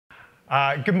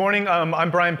Good morning.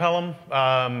 I'm Brian Pelham.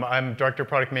 I'm Director of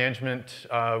Product Management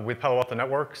with Palo Alto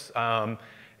Networks.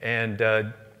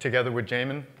 Together with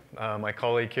Jamin, my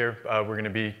colleague here, we're going to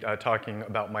be talking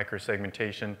about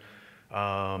micro-segmentation.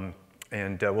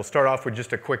 We'll start off with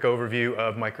just a quick overview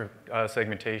of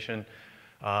micro-segmentation,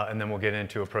 and then we'll get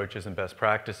into approaches and best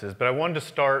practices. But I wanted to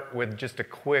start with just a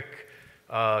quick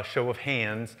show of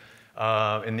hands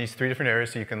in these three different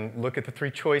areas, so you can look at the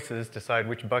three choices, decide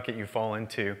which bucket you fall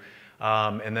into.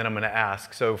 And then I'm going to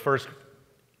ask. So first,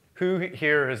 who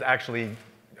here has actually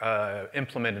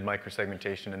implemented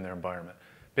microsegmentation in their environment?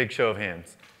 Big show of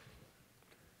hands.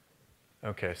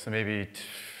 OK, so maybe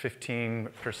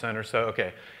 15% or so.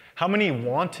 OK. How many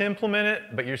want to implement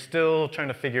it, but you're still trying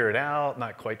to figure it out,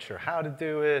 not quite sure how to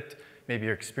do it? Maybe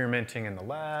you're experimenting in the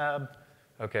lab.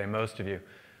 OK, most of you.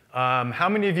 How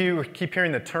many of you keep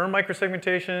hearing the term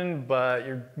microsegmentation, but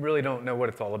you really don't know what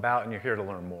it's all about, and you're here to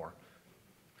learn more?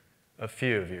 A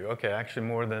few of you. OK, actually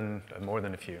more than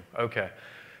a few. OK.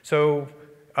 So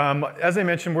as I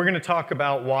mentioned, we're going to talk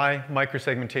about why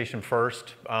microsegmentation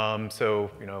first.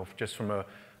 Just from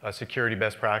a security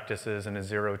best practices and a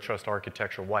zero trust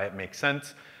architecture, why it makes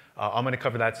sense. I'm going to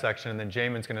cover that section, and then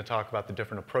Jamin's going to talk about the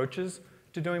different approaches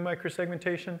to doing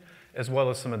microsegmentation, as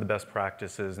well as some of the best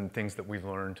practices and things that we've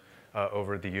learned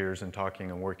over the years in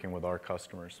talking and working with our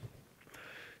customers.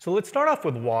 So let's start off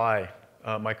with why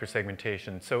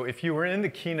microsegmentation. So if you were in the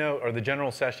keynote or the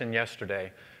general session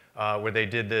yesterday where they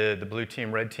did the blue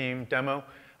team, red team demo,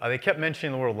 they kept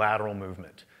mentioning the word lateral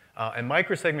movement. And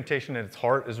microsegmentation at its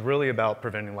heart is really about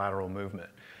preventing lateral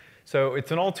movement. So it's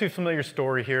an all too familiar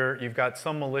story here. You've got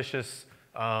some malicious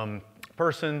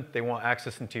person. They want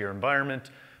access into your environment.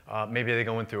 Maybe they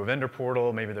go in through a vendor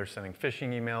portal. Maybe they're sending phishing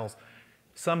emails.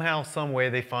 Somehow, some way,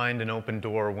 they find an open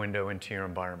door or window into your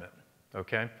environment.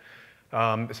 OK?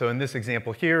 So in this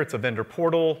example here, it's a vendor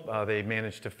portal. They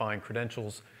managed to find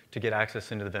credentials to get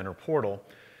access into the vendor portal.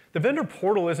 The vendor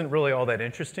portal isn't really all that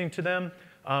interesting to them,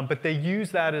 but they use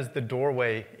that as the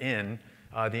doorway in,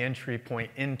 the entry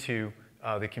point into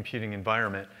the computing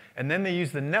environment. And then they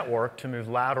use the network to move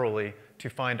laterally to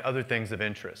find other things of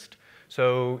interest.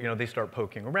 So they start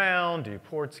poking around, do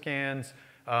port scans,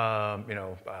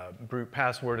 brute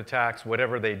password attacks,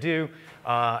 whatever they do,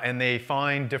 and they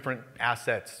find different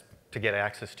assets to get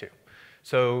access to.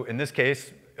 So in this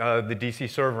case, the DC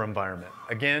server environment.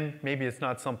 Again, maybe it's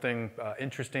not something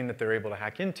interesting that they're able to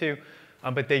hack into,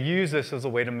 but they use this as a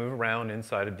way to move around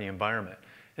inside of the environment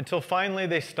until finally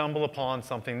they stumble upon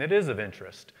something that is of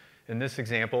interest. In this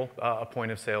example, a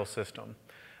point of sale system.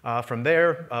 From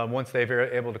there, once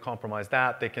they're able to compromise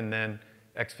that, they can then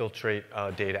exfiltrate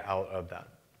data out of that.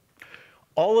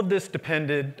 All of this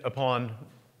depended upon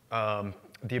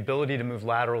the ability to move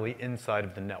laterally inside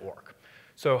of the network.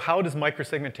 So how does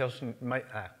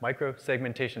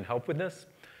microsegmentation help with this?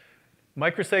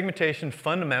 Microsegmentation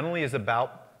fundamentally is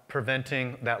about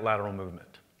preventing that lateral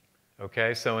movement.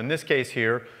 Okay, so in this case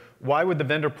here, why would the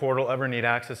vendor portal ever need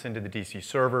access into the DC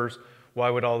servers?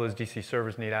 Why would all those DC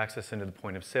servers need access into the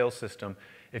point of sale system?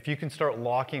 If you can start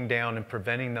locking down and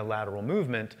preventing the lateral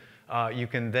movement, you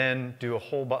can then do a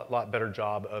whole lot better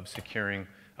job of securing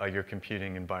your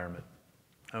computing environment.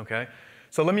 Okay,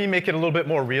 so let me make it a little bit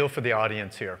more real for the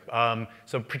audience here.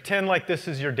 So pretend like this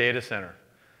is your data center.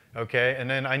 Okay, and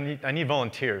then I need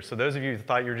volunteers. So those of you who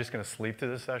thought you were just going to sleep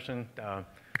through this session,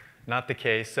 not the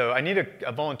case. So I need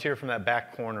a volunteer from that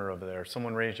back corner over there.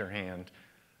 Someone raise your hand.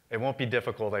 It won't be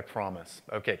difficult, I promise.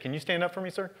 OK, can you stand up for me,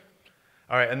 sir?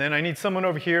 All right, and then I need someone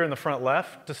over here in the front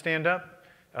left to stand up.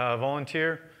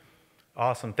 Volunteer.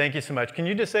 Awesome, thank you so much. Can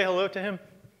you just say hello to him?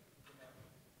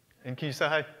 And can you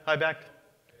say hi back?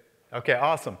 OK,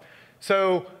 awesome.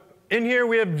 So in here,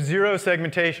 we have zero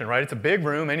segmentation, right? It's a big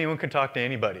room. Anyone can talk to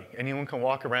anybody. Anyone can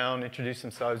walk around, introduce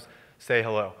themselves, say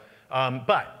hello.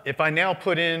 But if I now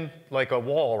put in like a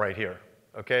wall right here,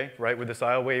 OK, right where this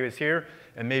aisleway is here,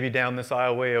 and maybe down this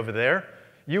aisleway over there,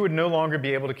 you would no longer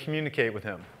be able to communicate with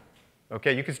him.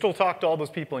 OK, you can still talk to all those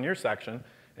people in your section,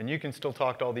 and you can still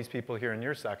talk to all these people here in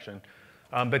your section.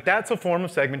 But that's a form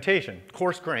of segmentation,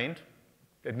 coarse-grained.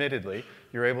 Admittedly,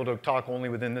 you're able to talk only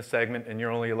within this segment, and you're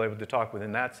only able to talk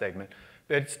within that segment.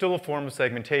 But it's still a form of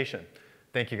segmentation.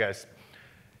 Thank you, guys.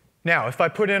 Now, if I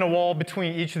put in a wall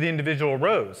between each of the individual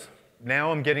rows,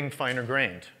 now I'm getting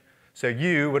finer-grained. So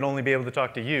you would only be able to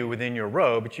talk to you within your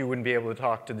row, but you wouldn't be able to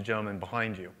talk to the gentleman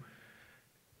behind you.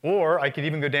 Or I could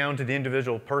even go down to the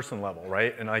individual person level,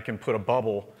 right? And I can put a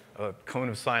bubble, a cone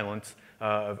of silence,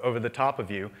 over the top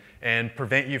of you and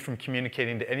prevent you from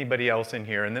communicating to anybody else in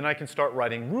here. And then I can start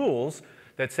writing rules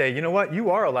that say, you know what,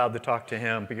 you are allowed to talk to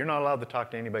him, but you're not allowed to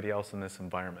talk to anybody else in this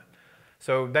environment.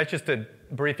 So that's just a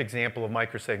brief example of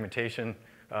micro-segmentation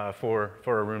for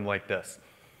a room like this.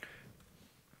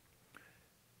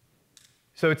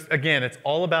 So again, it's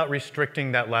all about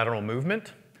restricting that lateral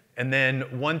movement. And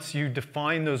then once you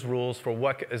define those rules for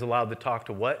what is allowed to talk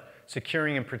to what,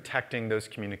 securing and protecting those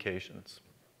communications.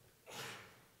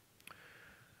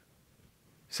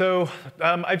 So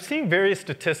I've seen various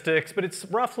statistics, but it's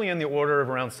roughly in the order of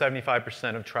around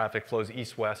 75% of traffic flows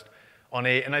east-west on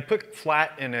and I put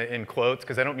flat in quotes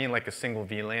because I don't mean like a single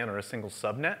VLAN or a single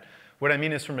subnet. What I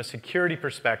mean is from a security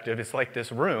perspective, it's like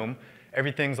this room,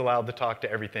 everything's allowed to talk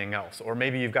to everything else. Or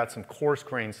maybe you've got some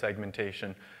coarse-grained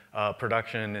segmentation,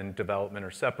 production and development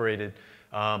are separated,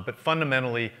 but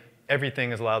fundamentally,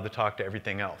 everything is allowed to talk to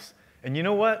everything else. And you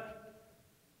know what?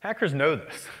 Hackers know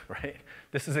this, right?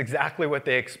 This is exactly what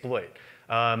they exploit.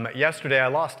 Yesterday, I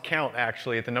lost count,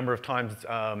 actually, at the number of times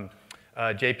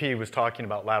JP was talking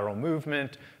about lateral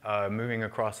movement, moving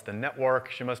across the network.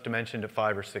 She must have mentioned it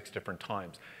 5 or 6 different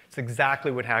times. It's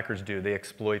exactly what hackers do. They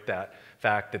exploit that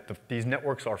fact that these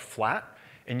networks are flat,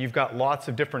 and you've got lots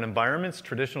of different environments,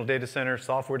 traditional data centers,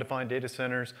 software-defined data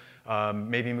centers,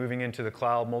 maybe moving into the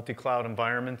cloud, multi-cloud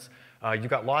environments. You've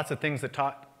got lots of things that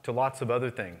talk to lots of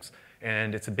other things.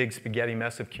 And it's a big spaghetti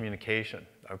mess of communication,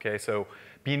 okay? So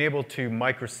being able to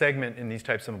micro-segment in these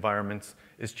types of environments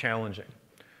is challenging.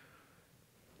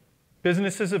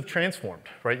 Businesses have transformed,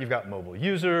 right? You've got mobile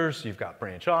users, you've got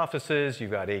branch offices, you've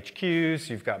got HQs,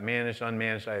 you've got managed,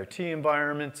 unmanaged IoT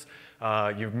environments,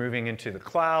 you're moving into the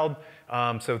cloud.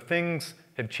 So things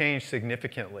have changed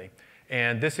significantly.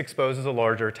 And this exposes a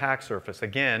larger attack surface.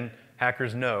 Again,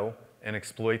 hackers know and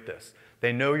exploit this.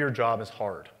 They know your job is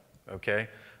hard, okay?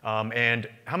 And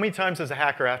how many times does a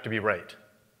hacker have to be right?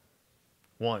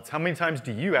 Once. How many times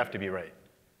do you have to be right?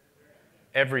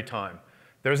 Every time.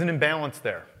 There's an imbalance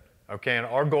there, okay? And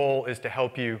our goal is to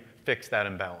help you fix that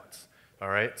imbalance, all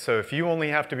right? So if you only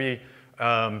have to be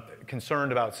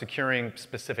concerned about securing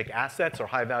specific assets or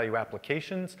high-value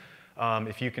applications,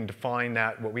 if you can define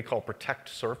that, what we call protect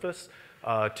surface,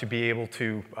 to be able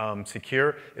to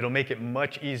secure, it'll make it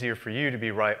much easier for you to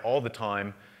be right all the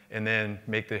time and then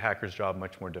make the hacker's job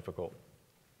much more difficult.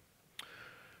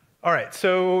 All right,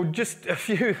 so just a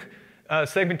few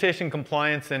segmentation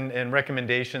compliance and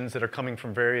recommendations that are coming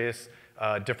from various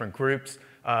different groups.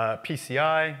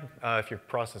 PCI, if you're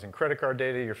processing credit card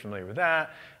data, you're familiar with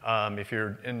that. If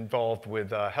you're involved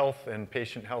with health and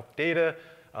patient health data,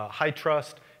 high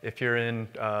trust. If you're in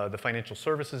the financial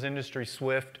services industry,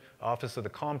 SWIFT, Office of the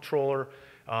Comptroller.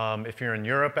 If you're in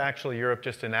Europe, actually, Europe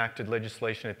just enacted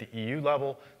legislation at the EU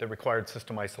level that required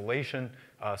system isolation.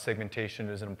 Segmentation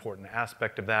is an important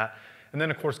aspect of that. And then,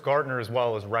 of course, Gartner as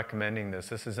well is recommending this.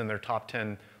 This is in their top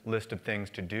 10 list of things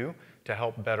to do to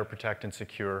help better protect and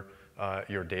secure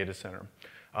your data center.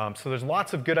 So there's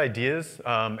lots of good ideas,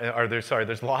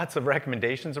 there's lots of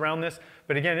recommendations around this,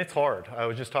 but again, it's hard. I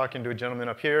was just talking to a gentleman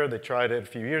up here that tried it a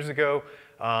few years ago,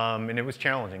 and it was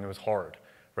challenging, it was hard,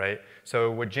 right? So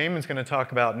what Jamin's gonna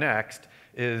talk about next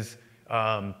is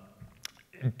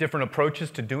different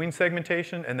approaches to doing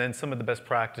segmentation, and then some of the best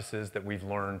practices that we've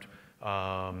learned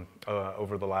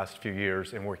over the last few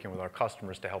years in working with our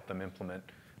customers to help them implement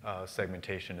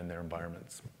segmentation in their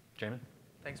environments. Jamin?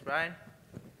 Thanks, Brian.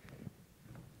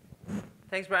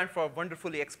 Thanks, Brian, for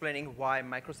wonderfully explaining why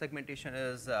micro-segmentation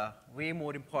is way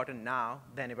more important now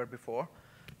than ever before.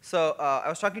 So I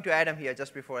was talking to Adam here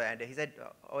just before, and he said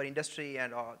our industry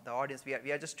and the audience,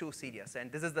 we are just too serious.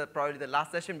 And this is probably the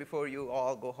last session before you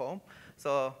all go home.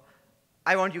 So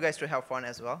I want you guys to have fun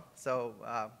as well. So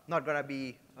not going to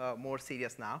be more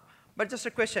serious now. But just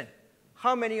a question.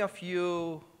 How many of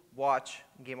you watch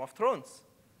Game of Thrones?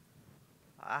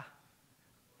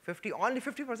 50, only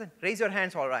 50%. Raise your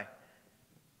hands, all right.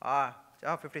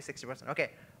 50, 60%,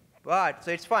 OK. But, so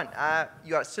it's fun.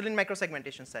 You are still in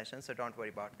micro-segmentation session, so don't worry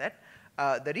about that.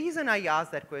 The reason I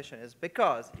asked that question is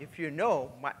because if you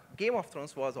know, Game of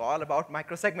Thrones was all about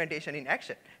micro-segmentation in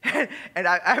action. And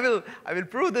I will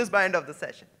prove this by end of the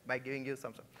session by giving you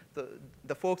some. So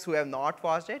the folks who have not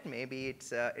watched it, maybe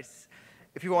it's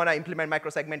if you want to implement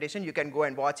micro-segmentation, you can go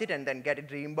and watch it and then get it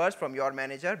reimbursed from your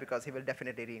manager because he will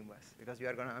definitely reimburse because you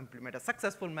are going to implement a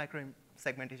successful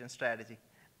micro-segmentation strategy.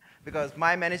 Because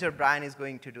my manager, Brian, is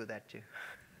going to do that too.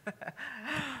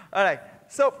 All right,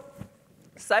 so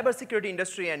cybersecurity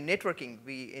industry and networking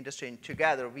industry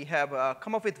together, we have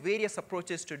come up with various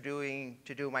approaches to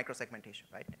do micro-segmentation,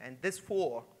 right? And these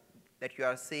 4 that you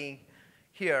are seeing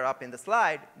here up in the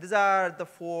slide, these are the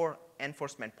 4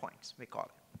 enforcement points, we call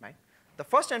it, right? The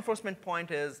first enforcement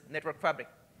point is network fabric,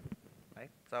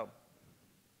 right? So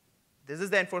this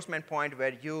is the enforcement point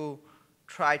where you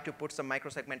try to put some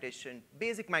micro-segmentation,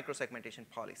 basic micro-segmentation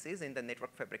policies in the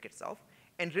network fabric itself,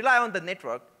 and rely on the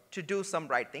network to do some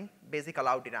writing, basic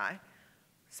allow deny.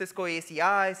 Cisco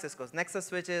ACI, Cisco's Nexus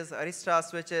switches, Arista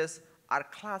switches are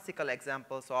classical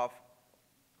examples of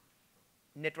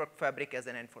network fabric as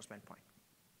an enforcement point.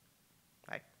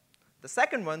 Right? The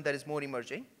second one that is more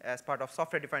emerging as part of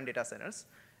software-defined data centers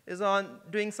is on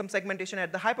doing some segmentation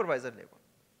at the hypervisor level.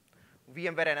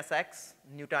 VMware NSX,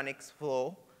 Nutanix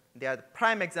Flow, they are the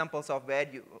prime examples of where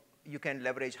you can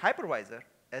leverage hypervisor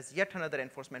as yet another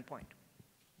enforcement point.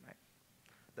 Right?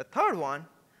 The third one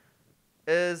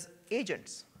is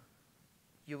agents.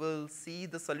 You will see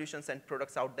the solutions and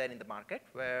products out there in the market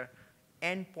where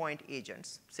endpoint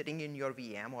agents sitting in your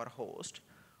VM or host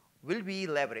will be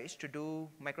leveraged to do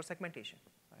micro-segmentation.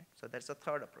 Right? So that's the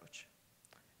third approach.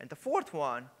 And the fourth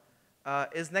one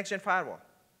is next-gen firewall.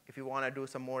 If you want to do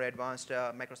some more advanced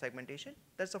micro-segmentation,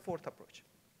 that's the fourth approach.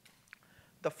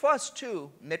 The first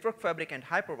two, network fabric and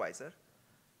hypervisor,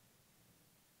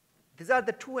 these are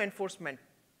the two enforcement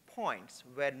points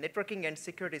where networking and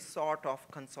security is sort of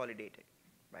consolidated.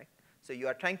 Right? So you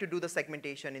are trying to do the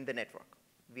segmentation in the network.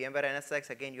 VMware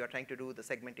NSX, again, you are trying to do the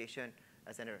segmentation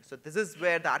as an error. So this is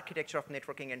where the architecture of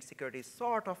networking and security is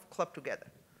sort of clubbed together.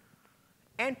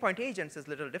 Endpoint agents is a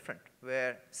little different,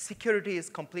 where security is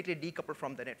completely decoupled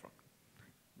from the network.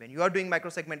 When you are doing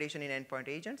micro-segmentation in endpoint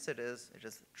agents, it is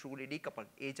truly decoupled.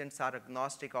 Agents are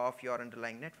agnostic of your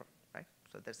underlying network. Right?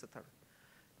 So that's the third.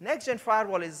 Next-gen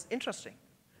firewall is interesting.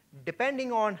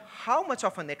 Depending on how much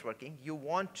of a networking you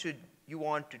want to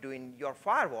do in your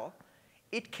firewall,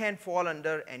 it can fall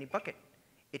under any bucket.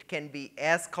 It can be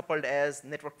as coupled as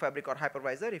network fabric or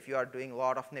hypervisor if you are doing a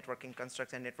lot of networking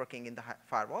constructs and networking in the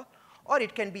firewall, or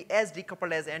it can be as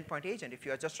decoupled as endpoint agent if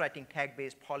you are just writing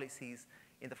tag-based policies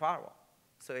in the firewall.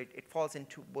 So it falls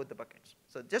into both the buckets.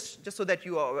 So just so that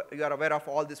you are aware of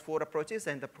all these four approaches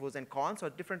and the pros and cons or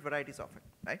different varieties of it,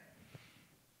 right?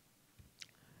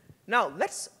 Now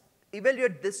let's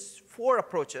evaluate these four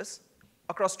approaches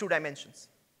across two dimensions.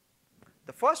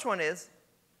 The first one is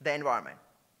the environment.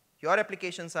 Your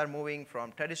applications are moving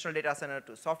from traditional data center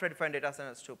to software-defined data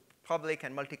centers to public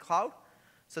and multi-cloud.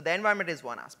 So the environment is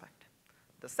one aspect.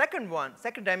 The second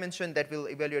dimension that we'll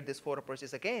evaluate these four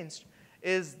approaches against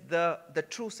is the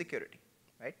true security,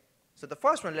 right? So the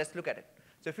first one, let's look at it.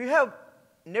 So if you have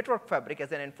network fabric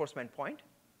as an enforcement point,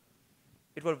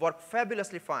 it will work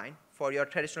fabulously fine for your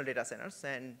traditional data centers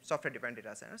and software-defined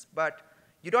data centers, but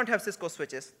you don't have Cisco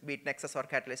switches, be it Nexus or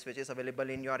Catalyst switches available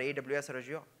in your AWS or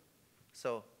Azure.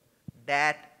 So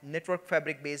that network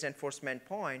fabric-based enforcement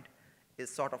point is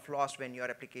sort of lost when your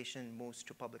application moves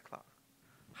to public cloud.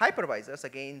 Hypervisors,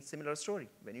 again, similar story.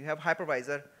 When you have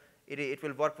hypervisor, it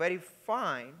will work very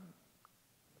fine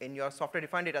in your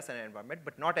software-defined data center environment,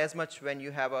 but not as much when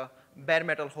you have a bare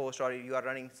metal host or you are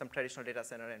running some traditional data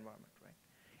center environment, right?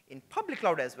 In public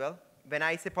cloud as well, when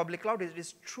I say public cloud, it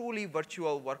is truly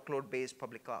virtual workload-based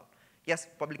public cloud. Yes,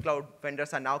 public cloud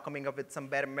vendors are now coming up with some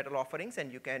bare metal offerings,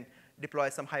 and you can deploy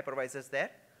some hypervisors there.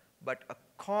 But a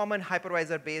common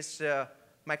hypervisor-based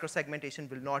micro-segmentation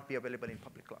will not be available in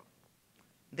public cloud.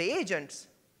 The agents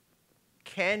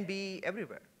can be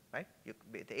everywhere, right?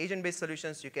 The agent-based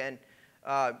solutions, you can,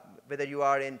 whether you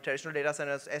are in traditional data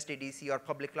centers, SDDC, or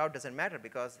public cloud, doesn't matter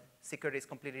because security is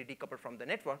completely decoupled from the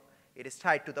network. It is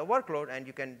tied to the workload, and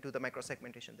you can do the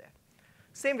micro-segmentation there.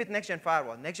 Same with next-gen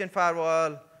firewall. Next-gen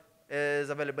firewall is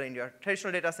available in your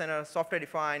traditional data center,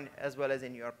 software-defined, as well as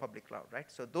in your public cloud,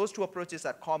 right? So those two approaches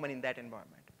are common in that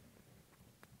environment.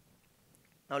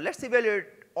 Now let's evaluate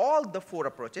all the four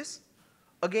approaches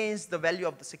against the value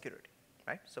of the security,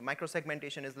 right? So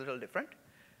micro-segmentation is a little different.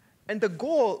 And the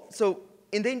goal, so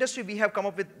in the industry, we have come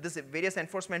up with this various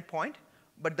enforcement point,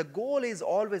 but the goal is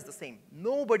always the same.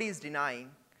 Nobody is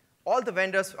denying, all the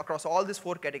vendors across all these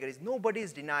four categories, nobody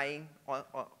is denying,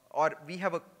 or we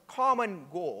have a common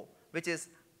goal, which is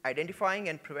identifying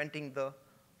and preventing the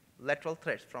lateral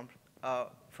threats from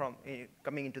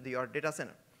coming into your data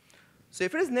center. So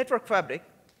if it is network fabric,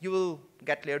 you will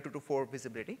get layer 2 to 4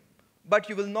 visibility, but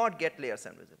you will not get layer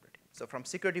 7 visibility. So from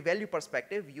security value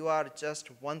perspective, you are just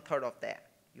 1/3 of that.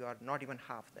 You are not even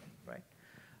half that, right?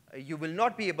 You will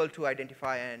not be able to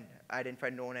identify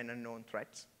known and unknown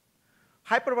threats.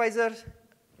 Hypervisors,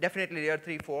 definitely layer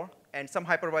 3, 4, and some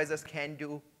hypervisors can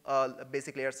do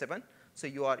basic layer 7. So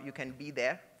you can be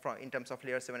there in terms of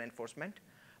layer 7 enforcement,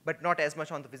 but not as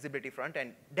much on the visibility front,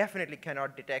 and definitely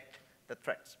cannot detect the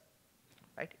threats,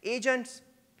 right? Agents,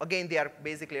 again, they are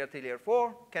basic layer 3, layer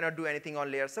 4, cannot do anything on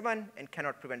layer 7, and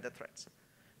cannot prevent the threats.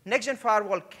 Next-gen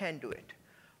firewall can do it.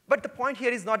 But the point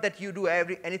here is not that you do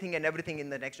anything and everything in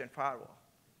the next-gen firewall.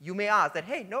 You may ask that,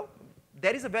 hey, no,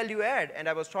 there is a value add. And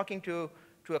I was talking to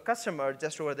a customer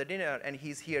just over the dinner, and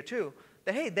he's here too,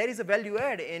 that, hey, there is a value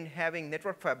add in having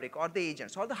network fabric or the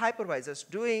agents or the hypervisors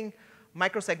doing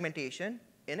micro-segmentation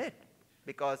in it.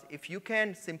 Because if you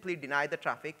can simply deny the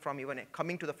traffic from even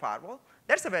coming to the firewall,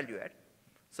 that's a value add.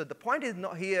 So the point is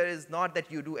here is not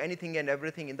that you do anything and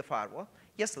everything in the firewall.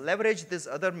 Yes, leverage these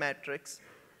other metrics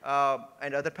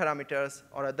and other parameters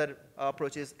or other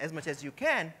approaches as much as you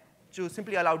can to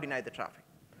simply deny the traffic.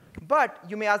 But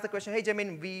you may ask the question, hey,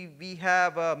 Jamin, we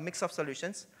have a mix of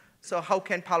solutions. So how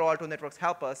can Palo Alto Networks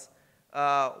help us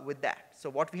with that? So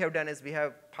what we have done is we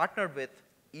have partnered with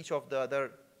each of the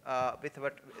other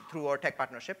through our tech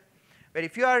partnership, where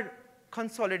if you are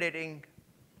consolidating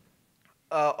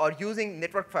or using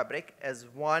network fabric as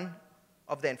one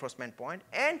of the enforcement point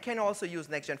and can also use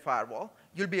next-gen firewall,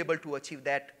 you'll be able to achieve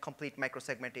that complete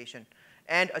micro-segmentation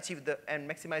and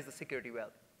maximize the security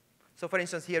well. So for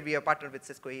instance, here we have partnered with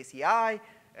Cisco ACI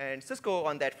and Cisco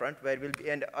on that front, where we'll be,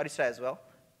 and Arista as well,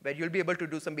 where you'll be able to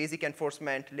do some basic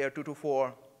enforcement layer 2 to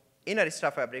 4 in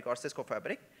Arista Fabric or Cisco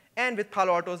Fabric. And with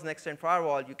Palo Alto's next-gen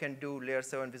firewall, you can do layer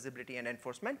 7 visibility and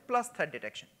enforcement plus threat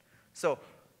detection. So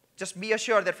just be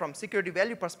assured that from security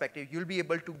value perspective, you'll be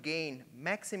able to gain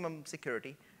maximum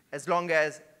security as long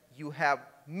as you have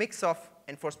mix of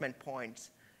enforcement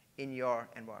points in your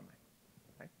environment.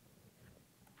 Right?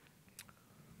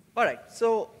 All right,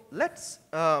 so let's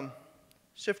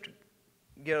shift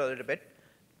gear a little bit.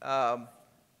 5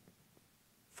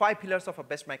 pillars of a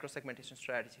best micro-segmentation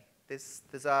strategy.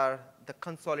 These are the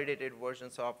consolidated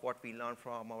versions of what we learn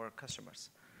from our customers.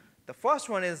 The first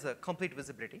one is complete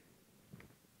visibility.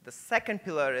 The second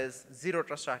pillar is zero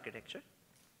trust architecture.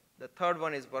 The third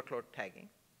one is workload tagging,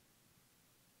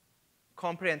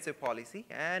 comprehensive policy,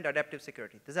 and adaptive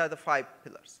security. These are the 5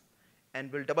 pillars.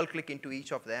 And we'll double click into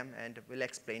each of them, and we'll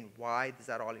explain why these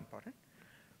are all important.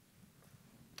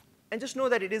 And just know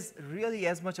that it is really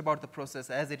as much about the process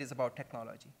as it is about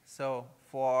technology. So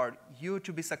for you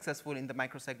to be successful in the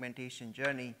micro-segmentation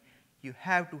journey, you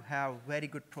have to have very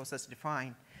good process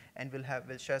defined, and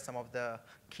we'll share some of the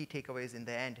key takeaways in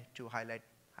the end to highlight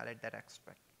that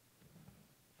aspect.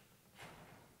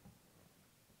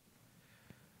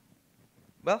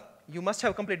 Well, you must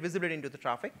have complete visibility into the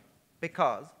traffic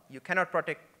because you cannot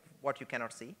protect what you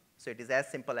cannot see. So it is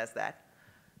as simple as that.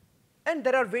 And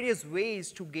there are various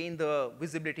ways to gain the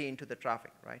visibility into the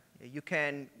traffic, right? You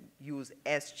can use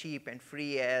as cheap and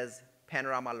free as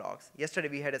panorama logs. Yesterday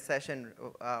we had a session,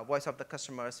 voice of the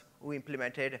customers, who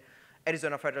implemented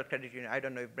Arizona Federal Credit Union. I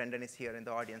don't know if Brendan is here in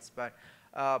the audience, but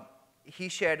he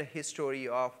shared his story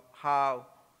of how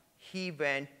he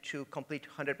went to complete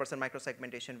 100%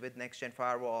 micro-segmentation with next-gen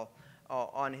firewall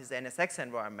on his NSX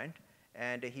environment,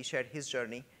 and he shared his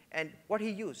journey and what he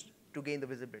used to gain the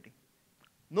visibility.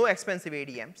 No expensive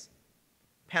ADMs,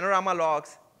 panorama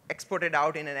logs exported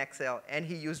out in an Excel, and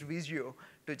he used Visio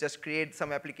to just create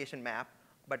some application map,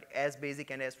 but as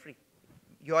basic and as free.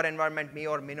 Your environment may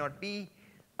or may not be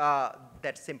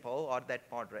that simple or that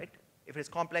moderate. If it's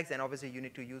complex, then obviously you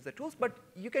need to use the tools, but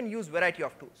you can use variety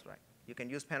of tools, right? You can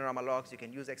use panorama logs, you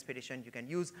can use Expedition, you can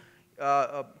use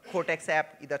a Cortex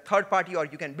app, either third party, or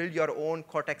you can build your own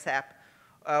Cortex app.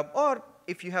 Or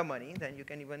if you have money, then you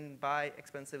can even buy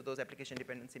expensive those application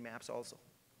dependency maps also,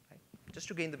 right? Just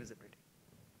to gain the visibility.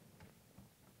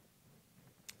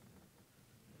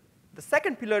 The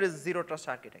second pillar is zero trust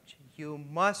architecture. You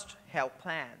must have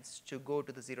plans to go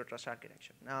to the zero trust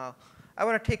architecture. Now, I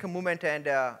want to take a moment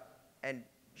and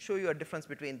show you a difference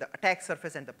between the attack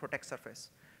surface and the protect surface.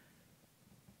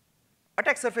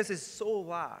 Attack surface is so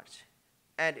large,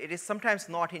 and it is sometimes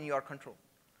not in your control.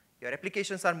 Your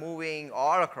applications are moving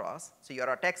all across, so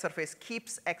your attack surface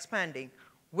keeps expanding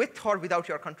with or without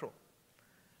your control.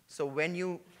 So when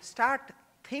you start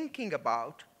thinking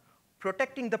about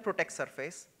protecting the protect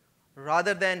surface,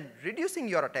 rather than reducing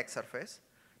your attack surface,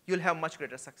 you'll have much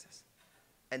greater success.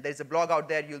 And there's a blog out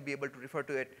there, you'll be able to refer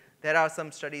to it. There are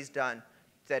some studies done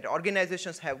that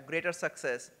organizations have greater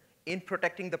success in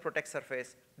protecting the protect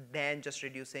surface than just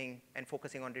reducing and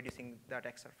focusing on reducing the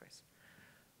attack surface.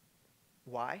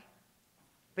 Why?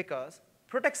 Because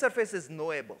protect surface is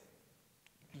knowable.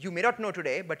 You may not know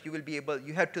today, but you will be able,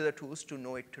 you have the tools to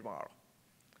know it tomorrow.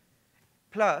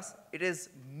 Plus, it is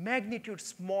magnitude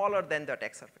smaller than the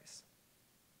attack surface.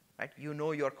 Right? You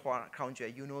know your crown jewel,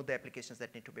 you know the applications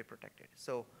that need to be protected.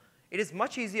 So it is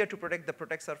much easier to protect the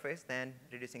protect surface than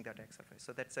reducing the attack surface.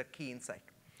 So that's a key insight.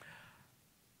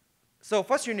 So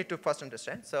first you need to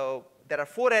understand. So there are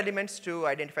 4 elements to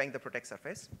identifying the protect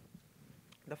surface.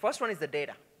 The first one is the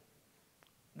data.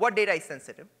 What data is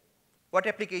sensitive? What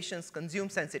applications consume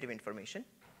sensitive information?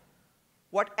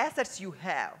 What assets you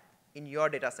have in your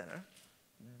data center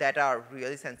that are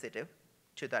really sensitive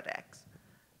to the attacks,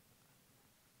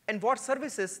 and what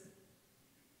services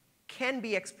can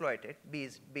be exploited, be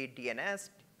it DNS,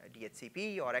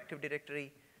 DHCP, or Active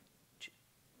Directory.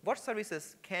 What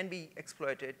services can be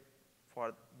exploited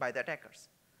by the attackers?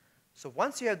 So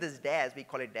once you have this DAS, we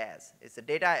call it DAS. It's the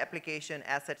data, application,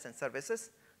 assets, and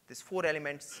services. These 4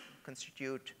 elements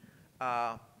constitute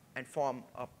and form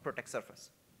a protect surface.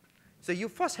 So you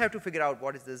first have to figure out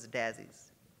what is this DAS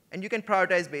is. And you can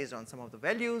prioritize based on some of the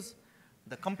values,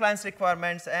 the compliance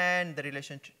requirements, and the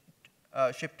relationship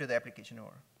to the application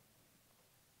owner.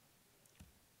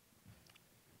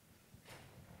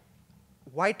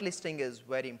 Whitelisting is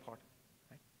very important.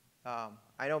 Right?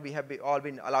 I know we have all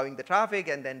been allowing the traffic,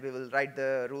 and then we will write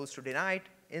the rules to deny it.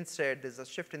 Instead, there's a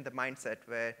shift in the mindset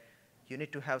where you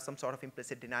need to have some sort of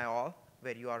implicit deny all,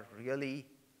 where you are really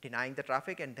denying the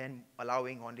traffic and then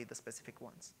allowing only the specific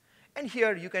ones. And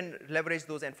here, you can leverage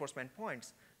those enforcement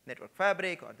points, network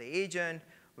fabric or the agent,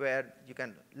 where you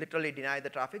can literally deny the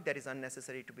traffic that is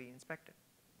unnecessary to be inspected.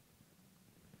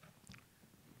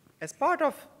 As part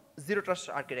of Zero Trust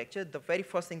architecture, the very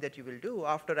first thing that you will do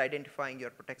after identifying your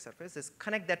protect surface is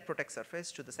connect that protect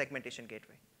surface to the segmentation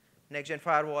gateway. Next-gen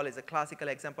firewall is a classical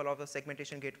example of a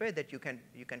segmentation gateway that you can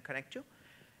connect to.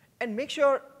 And make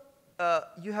sure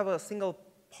you have a single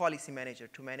policy manager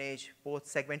to manage both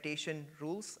segmentation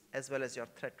rules as well as your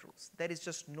threat rules. There is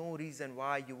just no reason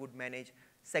why you would manage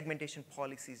segmentation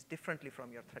policies differently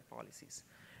from your threat policies.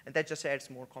 And that just adds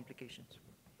more complications.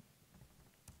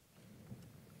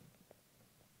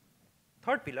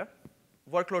 Third pillar,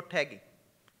 workload tagging.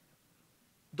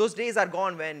 Those days are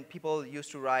gone when people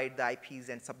used to write the IPs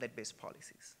and subnet-based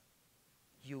policies.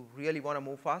 You really want to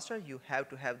move faster, you have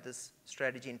to have this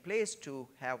strategy in place to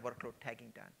have workload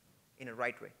tagging done in a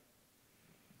right way.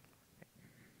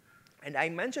 And I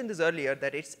mentioned this earlier,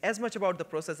 that it's as much about the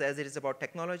process as it is about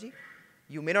technology.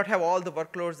 You may not have all the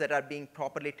workloads that are being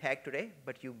properly tagged today,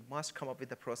 but you must come up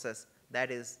with a process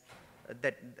that is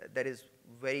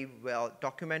very well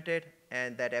documented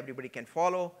and that everybody can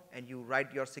follow, and you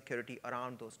write your security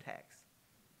around those tags.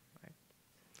 Right?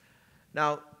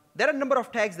 Now, there are a number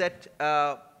of tags that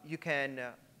you can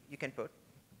put.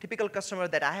 Typical customer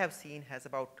that I have seen has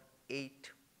about eight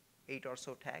or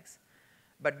so tags,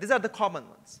 but these are the common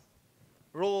ones: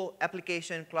 role,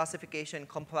 application, classification,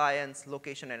 compliance,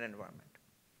 location, and environment.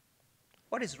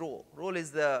 What is role? Role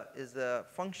is the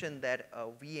function that a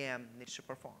VM needs to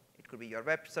perform. It could be your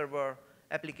web server,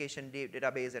 application,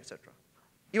 database, et cetera.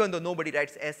 Even though nobody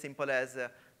writes as simple as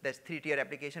there's 3-tier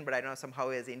application, but I know somehow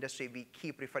as an industry we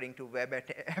keep referring to web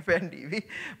FNDB,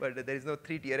 but there is no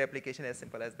 3-tier application as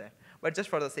simple as that. But just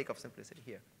for the sake of simplicity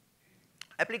here.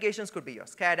 Applications could be your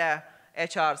SCADA,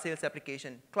 HR, sales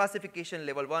application, classification,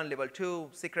 level 1, level 2,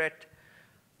 secret,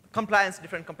 compliance,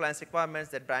 different compliance requirements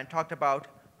that Brian talked about,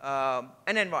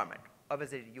 and environment.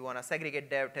 Obviously, you want to segregate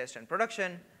dev, test, and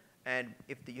production. And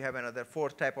if you have another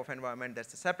 4th type of environment,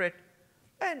 that's a separate.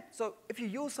 And so if you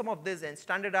use some of this and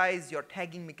standardize your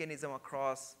tagging mechanism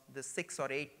across the 6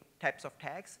 or 8 types of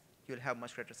tags, you'll have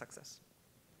much greater success.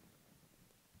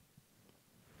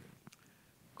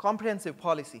 Comprehensive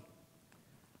policy.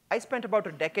 I spent about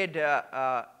a decade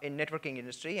in networking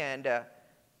industry, and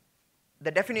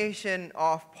the definition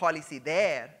of policy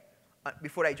there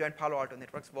before I joined Palo Alto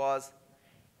Networks was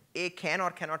A can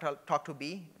or cannot talk to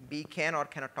B, B can or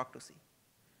cannot talk to C.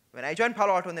 When I joined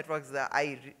Palo Alto Networks,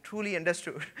 I truly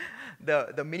understood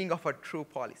the meaning of a true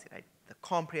policy, right? The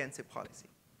comprehensive policy.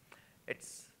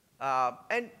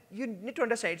 And you need to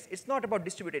understand, it's not about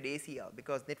distributed ACL,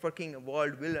 because networking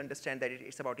world will understand that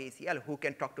it's about ACL, who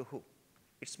can talk to who.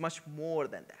 It's much more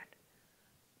than that.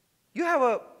 You have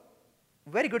a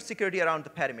very good security around the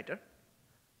perimeter,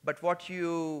 but what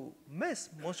you miss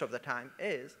most of the time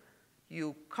is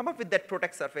you come up with that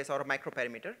protect surface or a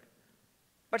micro-perimeter,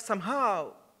 but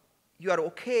somehow you are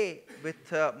OK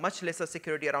with much lesser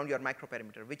security around your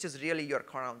micro-perimeter, which is really your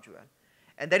crown jewel.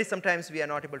 And that is sometimes we are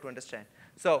not able to understand.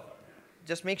 So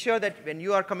just make sure that when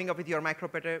you are coming up with your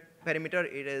micro-perimeter,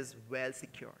 it is well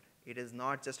secured. It is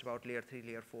not just about layer 3,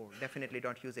 layer 4. Definitely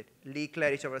don't use it. Lee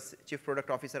Klarich, our chief product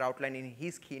officer, outlined in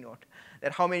his keynote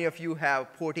that how many of you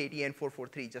have port 80 and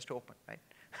 443 just open, right?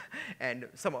 And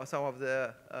some of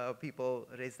the people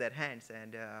raise their hands,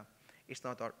 and it's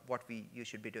not what you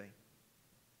should be doing.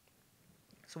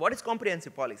 So what is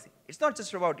comprehensive policy? It's not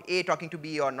just about A talking to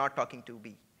B or not talking to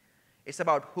B. It's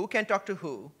about who can talk to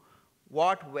who,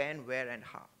 what, when, where, and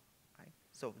how. Right?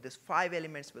 So these 5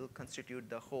 elements will constitute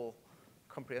the whole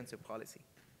comprehensive policy.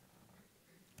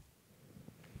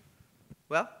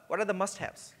 Well, what are the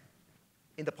must-haves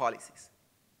in the policies?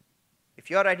 If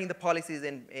you're writing the policies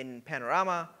in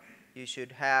Panorama, you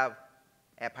should have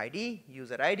app ID,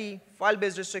 user ID,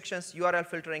 file-based restrictions, URL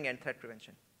filtering, and threat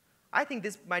prevention. I think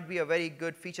this might be a very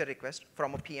good feature request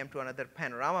from a PM to another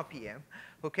Panorama PM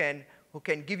who can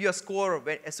give you a score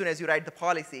as soon as you write the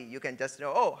policy. You can just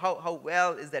know, oh, how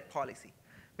well is that policy?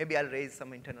 Maybe I'll raise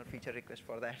some internal feature request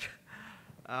for that.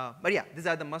 But yeah, these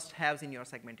are the must-haves in your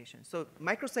segmentation. So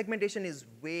micro-segmentation is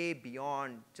way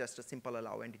beyond just a simple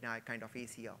allow and deny kind of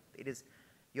ACL. It is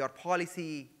your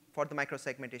policy for the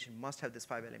micro-segmentation must have these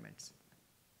 5 elements.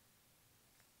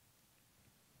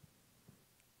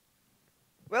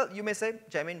 Well, you may say,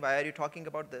 Jamin, why are you talking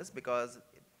about this?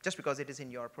 Just because it is in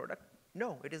your product?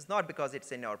 No, it is not because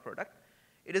it's in our product.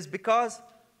 It is because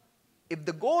if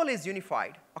the goal is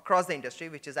unified across the industry,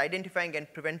 which is identifying and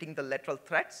preventing the lateral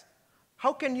threats,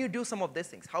 how can you do some of these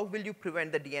things? How will you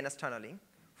prevent the DNS tunneling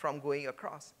from going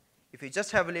across? If you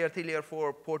just have layer 3, layer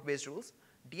 4 port-based rules,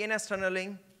 DNS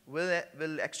tunneling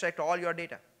will extract all your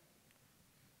data.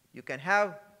 You can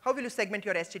have, how will you segment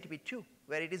your HTTP2,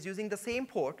 where it is using the same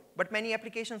port, but many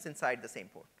applications inside the same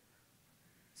port?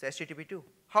 So HTTP2.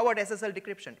 How about SSL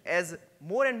decryption? As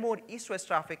more and more east-west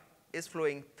traffic is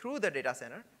flowing through the data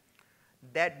center,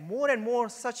 that more and more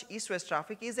such east-west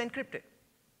traffic is encrypted.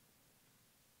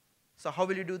 So how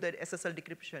will you do that SSL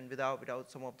decryption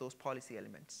without some of those policy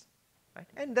elements? Right?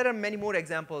 And there are many more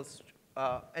examples,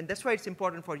 and that's why it's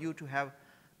important for you to have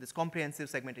this comprehensive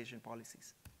segmentation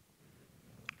policies.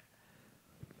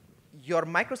 Your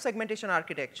micro-segmentation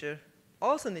architecture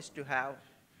also needs to have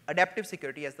adaptive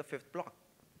security as the 5th block.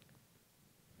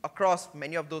 Across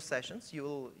many of those sessions,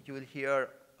 you will hear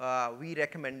we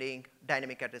recommending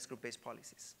dynamic address group-based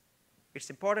policies.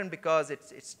 It's important because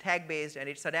it's tag-based and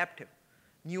it's adaptive.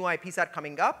 New IPs are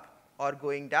coming up or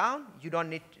going down.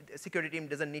 The security team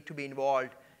doesn't need to be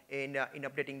involved in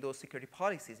updating those security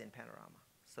policies in Panorama.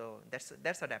 So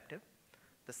that's adaptive.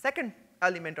 The second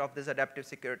element of this adaptive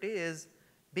security is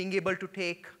being able to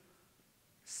take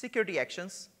security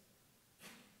actions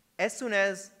as soon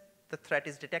as the threat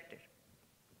is detected.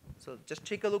 So just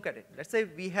take a look at it. Let's say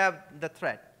we have the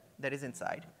threat that is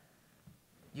inside.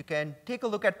 You can take a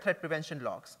look at threat prevention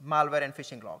logs, malware and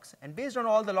phishing logs. And based on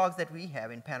all the logs that we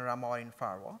have in Panorama or in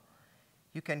Firewall,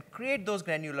 you can create those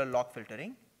granular log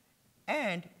filtering.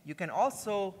 And you can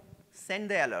also send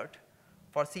the alert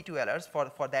for C2 alerts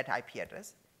for that IP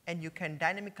address. And you can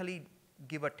dynamically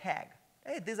give a tag.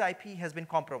 Hey, this IP has been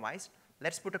compromised.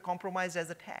 Let's put a compromised as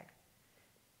a tag.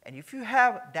 And if you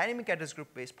have dynamic address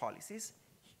group-based policies,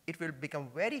 it will become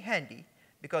very handy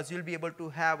because you'll be able to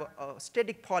have a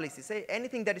static policy. Say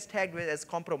anything that is tagged with as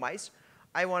compromised,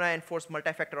 I want to enforce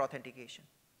multi-factor authentication.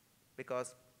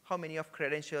 Because how many of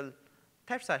credential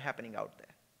thefts are happening out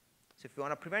there? So if you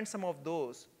want to prevent some of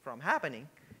those from happening,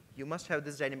 you must have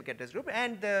this dynamic address group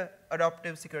and the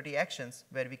adaptive security actions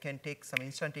where we can take some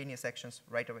instantaneous actions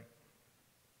right away.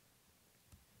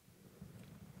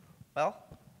 Well,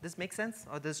 this makes sense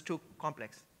or this is too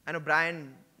complex? I know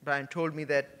Brian told me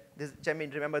that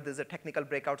remember, this is a technical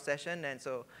breakout session, and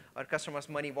so our customers'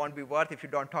 money won't be worth if you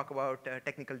don't talk about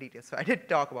technical details. So I did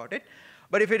talk about it.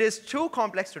 But if it is too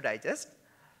complex to digest,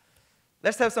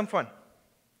 let's have some fun.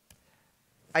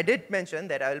 I did mention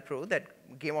that I will prove that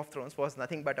Game of Thrones was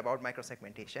nothing but about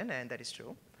micro-segmentation, and that is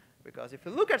true. Because if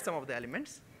you look at some of the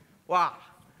elements, wow,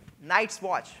 Night's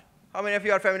Watch. How many of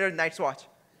you are familiar with Night's Watch?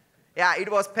 Yeah, it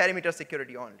was perimeter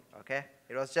security only, okay?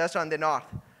 It was just on the north.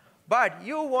 But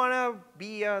you want to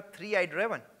be a 3-eyed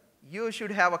raven. You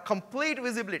should have a complete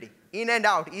visibility, in and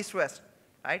out, east-west,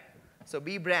 right? So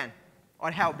be Bran,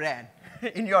 or have Bran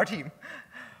in your team.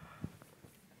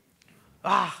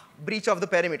 Breach of the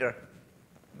perimeter.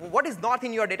 What is not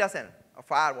in your data center? A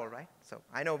firewall, right? So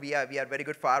I know we are very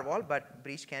good firewall, but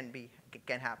breach can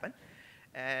happen.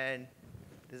 And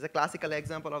this is a classical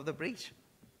example of the breach.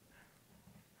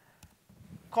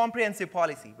 Comprehensive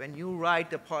policy. When you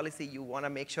write a policy, you want to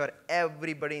make sure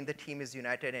everybody in the team is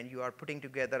united and you are putting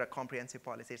together a comprehensive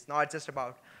policy. It's not just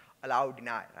about allow,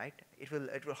 deny, right? It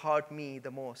will hurt me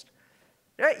the most.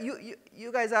 Right?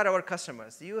 You guys are our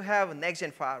customers. You have a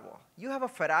next-gen firewall. You have a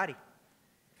Ferrari.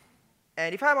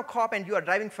 And if I'm a cop and you are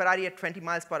driving Ferrari at 20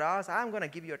 miles per hour, I'm going to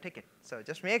give you a ticket. So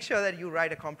just make sure that you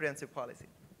write a comprehensive policy.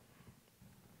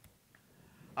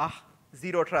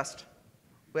 Zero trust.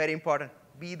 Very important.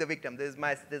 Be the victim. This is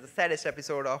the saddest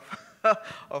episode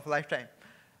of Lifetime.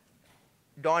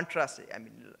 Don't trust it. I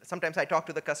mean, sometimes I talk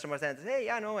to the customers and say, hey,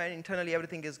 yeah, no, and internally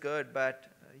everything is good, but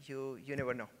you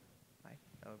never know.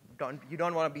 Right? You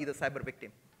don't want to be the cyber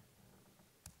victim.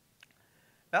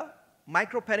 Well,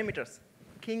 micro-perimeters.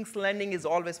 King's Landing is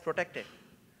always protected.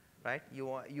 Right? You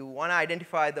want to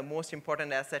identify the most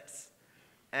important assets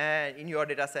and in your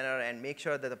data center and make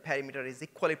sure that the perimeter is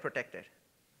equally protected.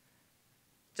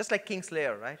 Just like King's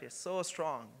Layer, right? It's so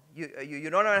strong. You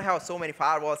don't want to have so many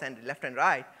firewalls and left and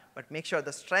right, but make sure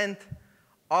the strength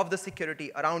of the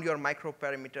security around your micro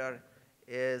perimeter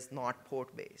is not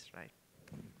port-based, right?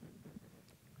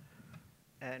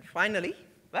 And finally,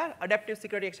 well, adaptive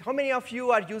security action. How many of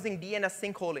you are using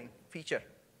DNS sinkholing feature?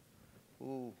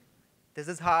 Ooh, this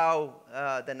is how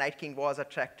the Night King was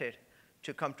attracted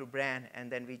to come to Bran,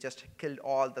 and then we just killed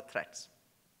all the threats,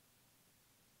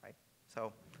 right?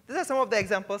 So these are some of the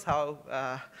examples how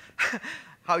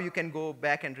how you can go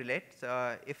back and relate.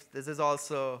 So if this is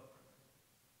also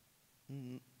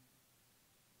a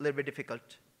little bit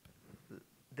difficult,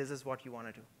 this is what you want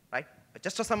to do, right? But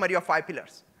just a summary of 5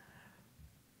 pillars.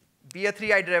 Be a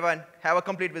 3i driven, have a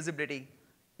complete visibility,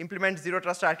 implement zero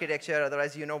trust architecture,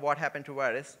 otherwise you know what happened to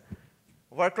virus.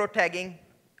 Workload tagging,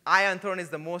 Ion Throne is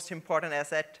the most important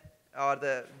asset or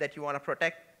that you want to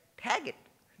protect. Tag it.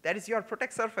 That is your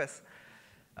protect surface.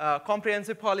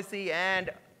 Comprehensive policy, and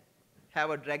have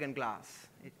a dragon glass,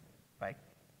 right,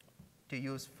 to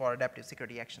use for adaptive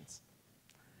security actions.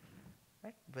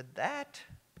 Right. With that,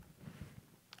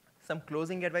 some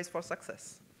closing advice for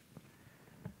success.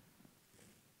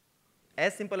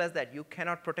 As simple as that, you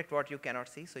cannot protect what you cannot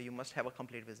see, so you must have a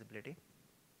complete visibility.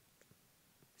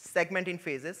 Segment in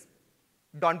phases.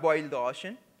 Don't boil the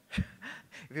ocean.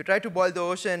 If you try to boil the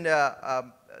ocean,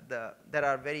 there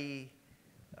are very,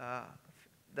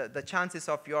 the chances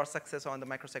of your success on the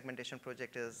micro-segmentation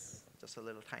project is just a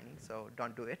little tiny, so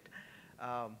don't do it.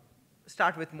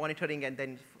 Start with monitoring and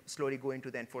then slowly go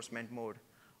into the enforcement mode.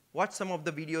 Watch some of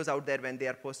the videos out there when they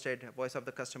are posted, Voice of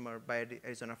the Customer by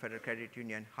Arizona Federal Credit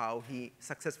Union, how he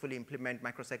successfully implemented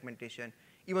micro-segmentation,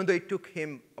 even though it took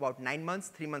him about 9 months,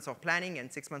 3 months of planning and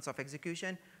 6 months of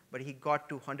execution, but he got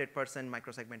to 100%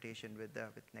 micro-segmentation with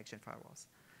next-gen firewalls.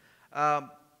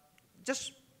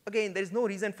 Just, again, there's no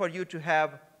reason for you to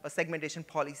have a segmentation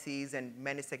policies and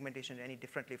manage segmentation any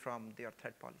differently from your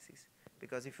threat policies.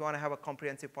 Because if you want to have a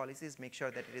comprehensive policies, make sure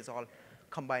that it is all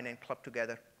combined and clubbed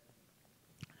together.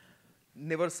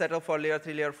 Never settle for layer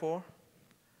 3, layer 4.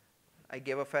 I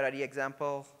gave a Ferrari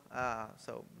example,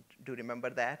 so do remember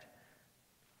that.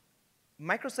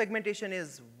 Micro-segmentation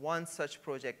is one such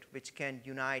project which can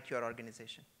unite your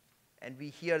organization. And we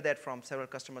hear that from several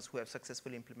customers who have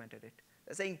successfully implemented it.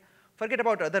 They're saying, forget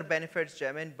about other benefits,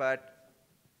 Jamin, but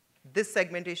this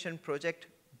segmentation project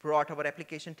brought our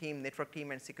application team, network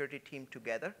team, and security team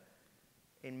together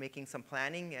in making some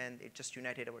planning, and it just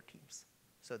united our teams.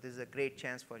 So this is a great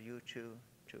chance for you to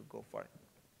go for it.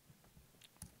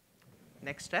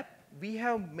 Next step, we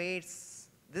have made,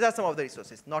 these are some of the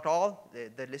resources. Not all,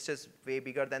 the list is way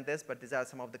bigger than this, but these are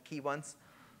some of the key ones.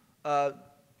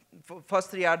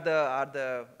 First 3 are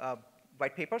the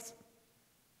white papers.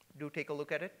 Do take a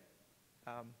look at it.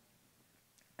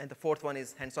 And the 4th one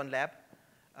is hands-on lab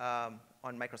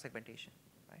on micro-segmentation.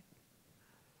 Right?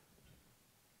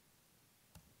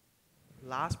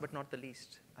 Last but not the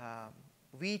least,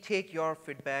 we take your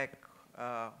feedback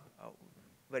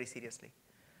very seriously.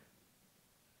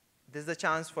 This is a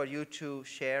chance for you to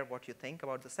share what you think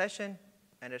about the session,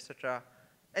 and etc.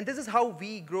 And this is how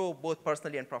we grow both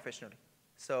personally and professionally.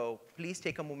 So please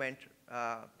take a moment,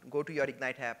 go to your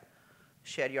Ignite app,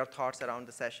 share your thoughts around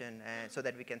the session, and so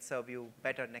that we can serve you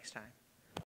better next time.